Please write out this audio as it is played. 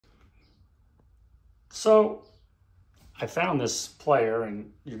So I found this player,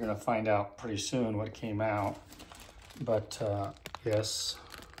 and you're gonna find out pretty soon what came out. But yes,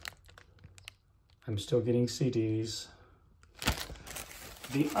 I'm still getting CDs.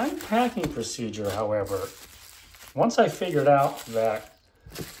 The unpacking procedure, however, once I figured out that,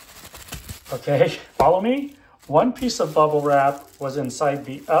 okay, follow me? One piece of bubble wrap was inside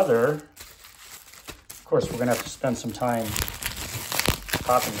the other. Of course, we're gonna have to spend some time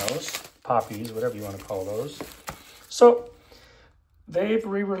popping those, poppies, whatever you wanna call those. So they've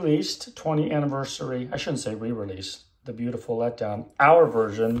re-released 20th anniversary, I shouldn't say re-released, the Beautiful Letdown. Our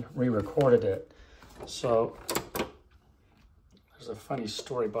version re-recorded it. So there's a funny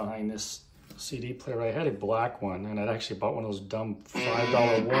story behind this CD player. I had a black one, and I'd actually bought one of those dumb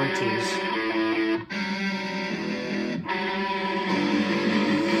 $5 warranties.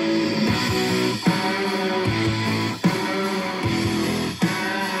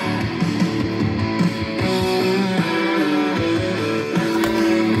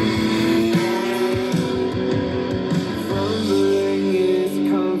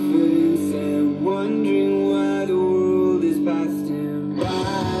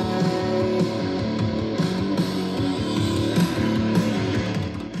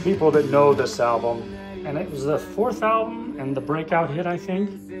 People that know this album, and it was the 4th album and the breakout hit, I think.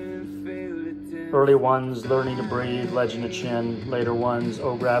 Early ones, Learning to Breathe, Legend of Chin. Later ones,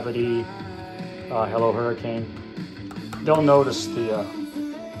 Oh Gravity, Hello Hurricane. They'll notice the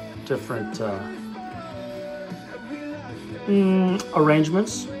different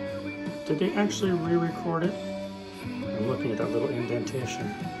arrangements. Did they actually re-record it? I'm looking at that little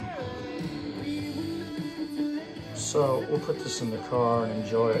indentation. So we'll put this in the car and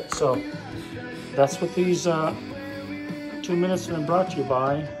enjoy it. So that's what these 2 minutes have been brought to you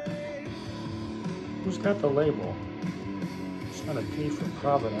by. Who's got the label? It's got a P for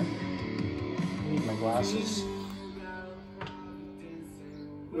Provident. I need my glasses.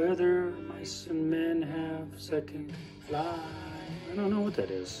 Whether mice and men have second life. I don't know what that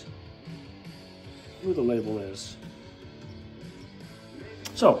is. Who the label is.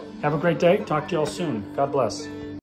 So have a great day. Talk to y'all soon. God bless.